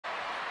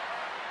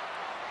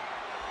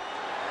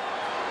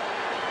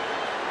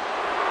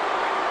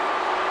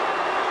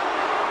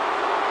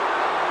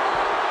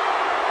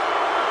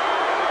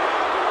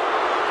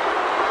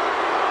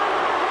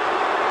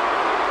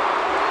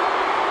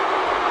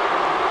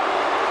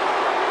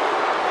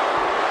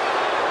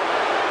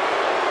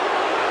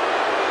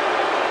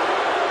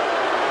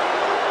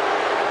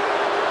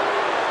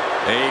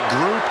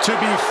to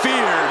be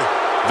feared,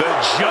 the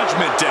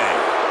Judgment Day.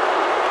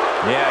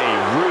 Yeah, a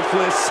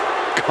ruthless,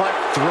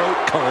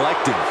 cutthroat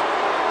collective.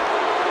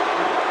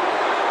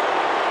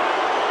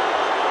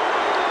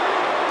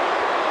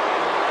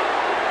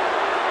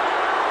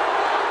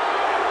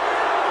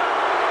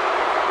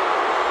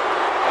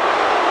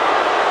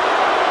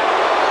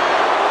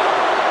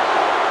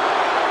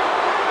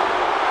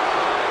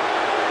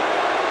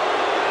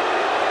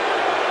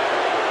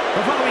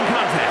 The following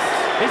contest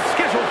is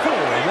scheduled for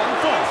one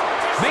fall,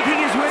 making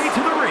his way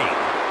to the ring,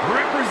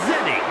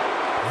 representing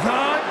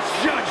the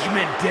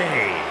Judgment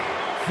Day.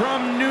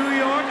 From New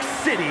York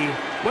City,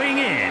 weighing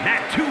in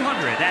at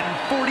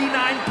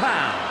 249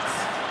 pounds,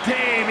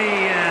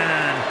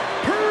 Damian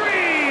Priest.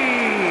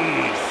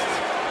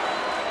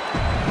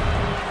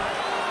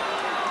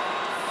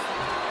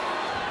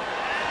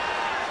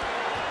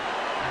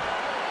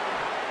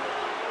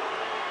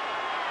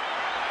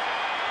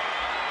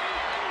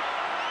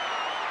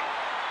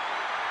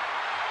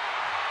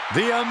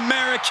 The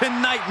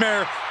American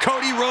Nightmare,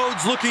 Cody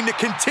Rhodes, looking to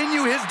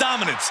continue his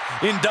dominance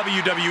in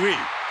WWE.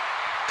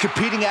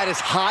 Competing at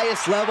his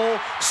highest level,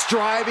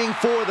 striving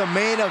for the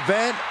main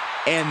event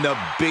and the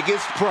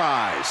biggest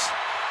prize.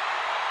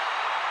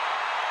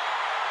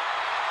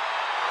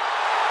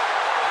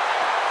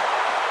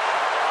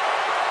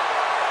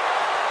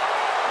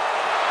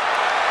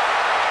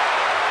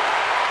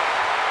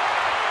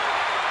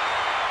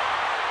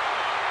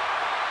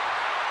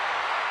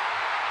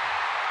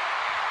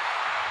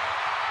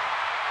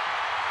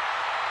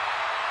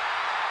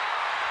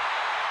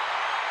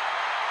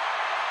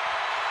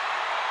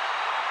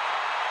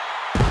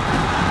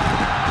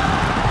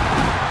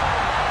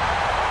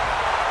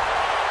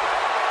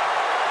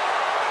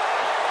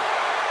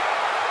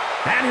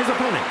 And his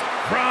opponent,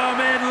 from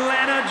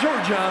Atlanta,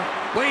 Georgia,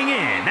 weighing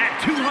in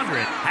at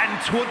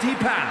 220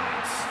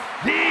 pounds,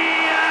 the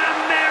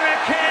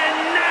American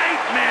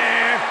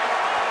Nightmare,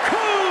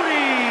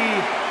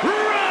 Cody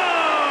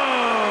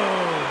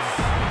Rhodes!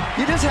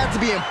 You just have to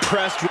be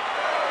impressed with...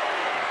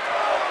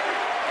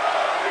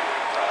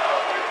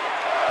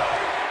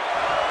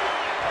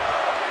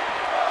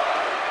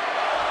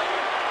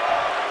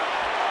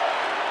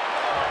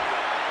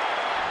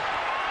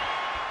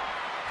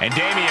 And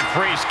Damian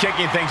Priest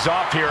kicking things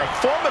off here. A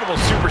formidable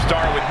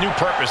superstar with new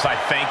purpose, I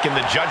think, in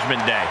the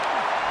Judgment Day.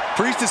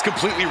 Priest has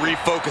completely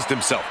refocused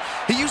himself.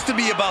 He used to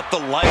be about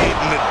the light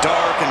and the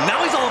dark, and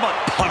now he's all about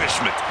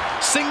punishment.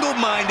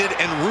 Single-minded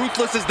and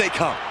ruthless as they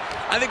come.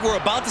 I think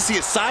we're about to see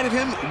a side of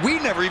him we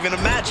never even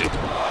imagined.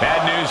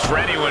 Bad news for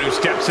anyone who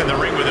steps in the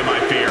ring with him, I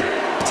fear.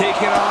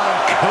 Taking on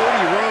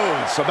Cody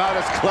Rhodes, about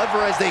as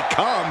clever as they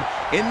come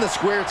in the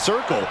squared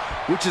circle,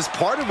 which is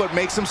part of what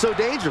makes him so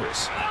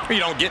dangerous. You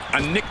don't get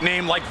a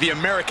nickname like the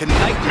American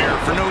Nightmare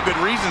for no good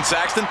reason,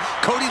 Saxton.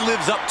 Cody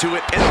lives up to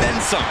it and then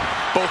some,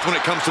 both when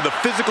it comes to the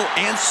physical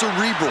and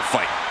cerebral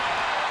fight.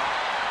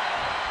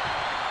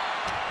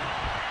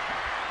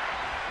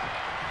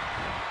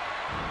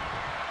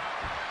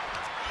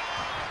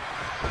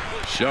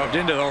 Shoved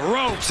into the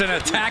ropes and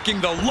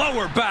attacking the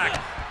lower back.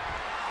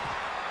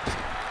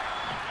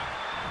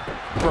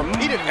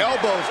 Repeated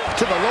elbows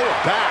to the lower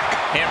back.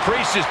 And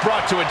Priest is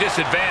brought to a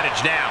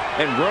disadvantage now.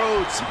 And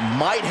Rhodes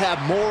might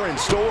have more in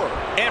store.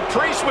 And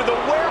Priest with the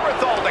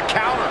wherewithal to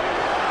counter.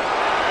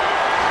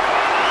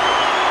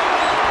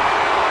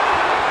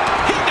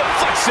 He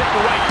deflects it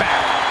right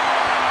back.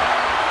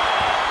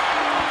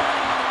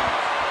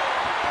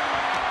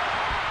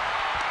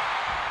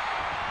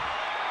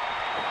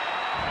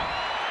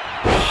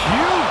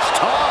 Huge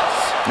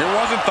toss. It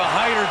wasn't the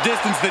height or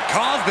distance that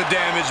caused the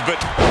damage, but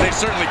they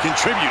certainly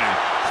contributed.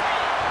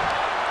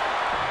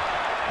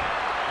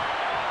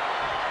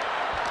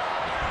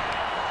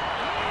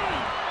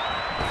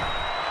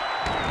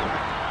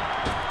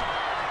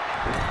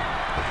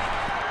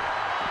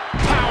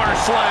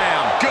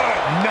 Slam. Good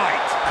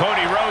night.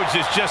 Cody Rhodes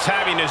is just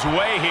having his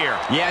way here.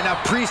 Yeah, now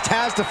Priest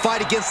has to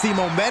fight against the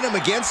momentum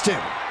against him.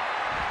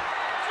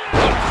 What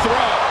a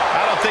throw.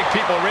 I don't think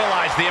people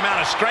realize the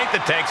amount of strength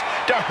it takes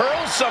to hurl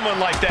someone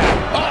like that.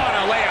 Oh, and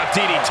a layup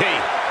DDT.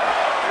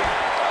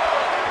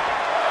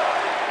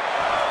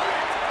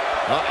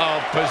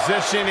 Uh-oh,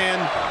 position in.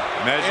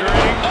 Measuring.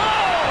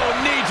 Oh,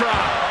 knee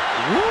drop.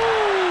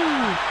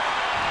 Woo!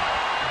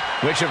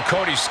 Which of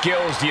Cody's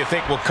skills do you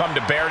think will come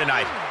to bear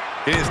tonight?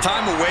 In his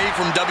time away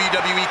from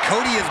WWE,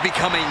 Cody has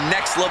become a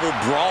next-level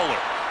brawler.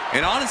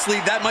 And honestly,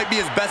 that might be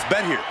his best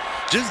bet here.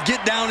 Just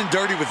get down and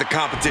dirty with the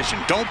competition.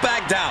 Don't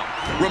back down.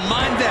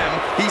 Remind them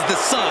he's the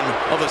son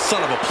of a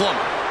plumber.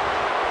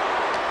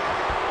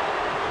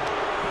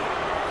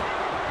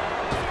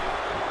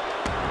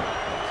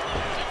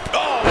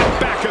 Oh, and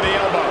back of the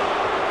elbow.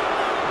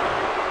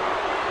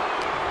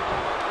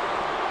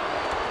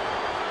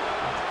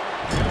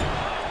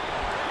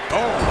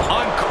 Oh,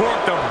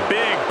 uncorked a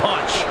big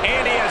punch.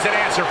 And he has an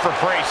answer for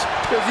Priest.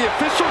 Does the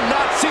official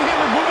not see him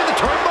removing the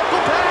turnbuckle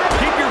pad?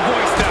 Keep your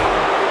voice down.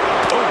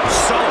 Oh,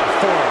 solid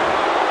form.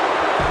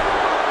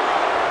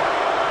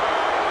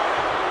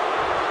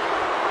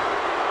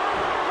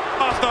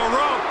 Off the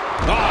rope.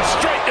 Oh,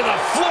 straight to the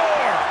floor.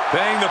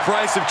 Paying the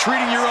price of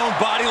treating your own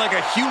body like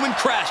a human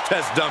crash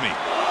test dummy.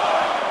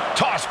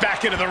 Tossed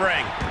back into the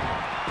ring.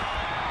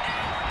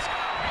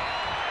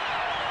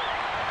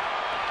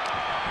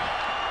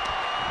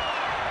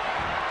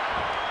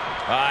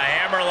 A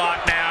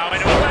hammerlock now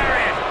into a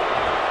lariat.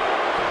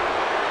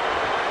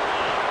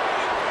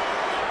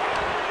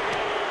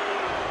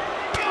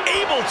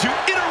 Able to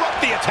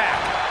interrupt the attack.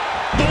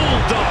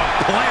 Bulldog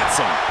plants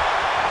him.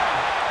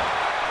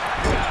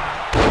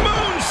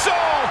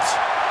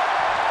 Moonsault.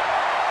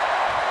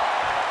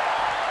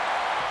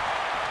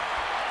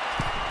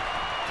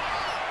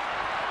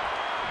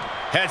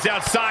 Heads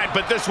outside,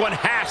 but this one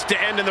has to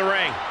end in the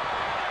ring.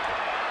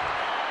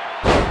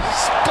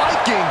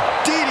 Spiking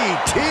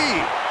DDT.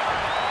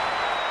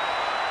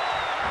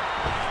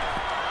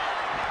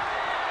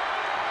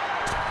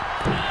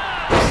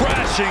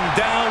 Crashing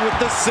down with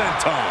the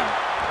senton.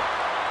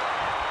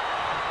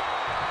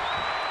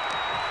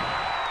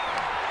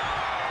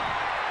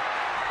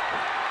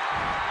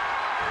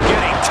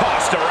 Getting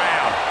tossed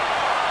around.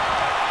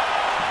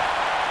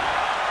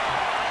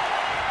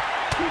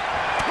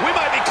 We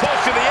might be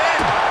close to the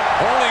end.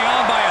 Holding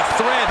on by a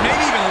thread,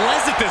 maybe even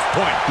less at this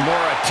point.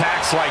 More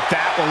attacks like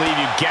that will leave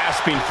you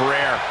gasping for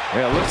air.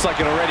 Yeah, it looks like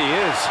it already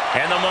is.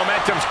 And the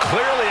momentum's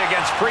clearly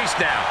against Priest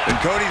now. And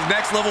Cody's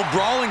next level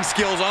brawling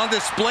skills on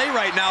display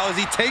right now as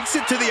he takes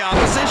it to the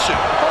opposition.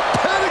 A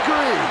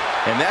pedigree!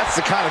 And that's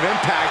the kind of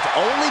impact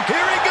only...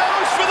 Here he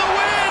goes for the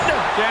win!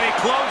 Can he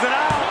close it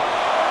out?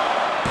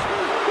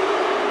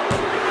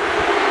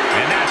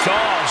 And that's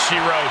all she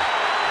wrote.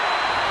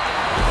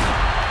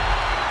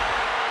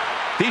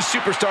 These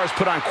superstars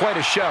put on quite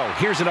a show.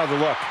 Here's another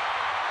look.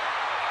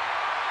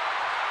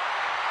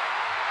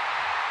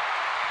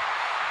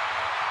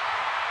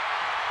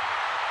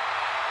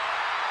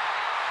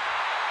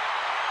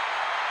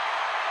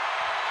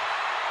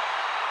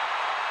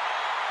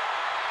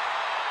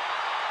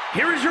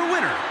 Here is your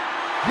winner,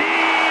 the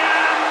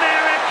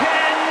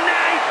American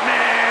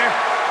Nightmare,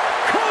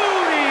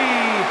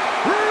 Cody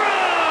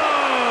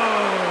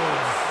Rhodes.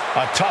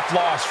 A tough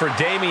loss for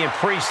Damian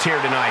Priest here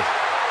tonight.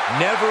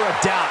 Never a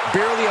doubt,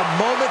 barely a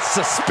moment's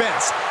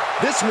suspense.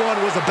 This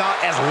one was about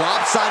as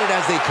lopsided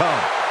as they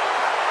come.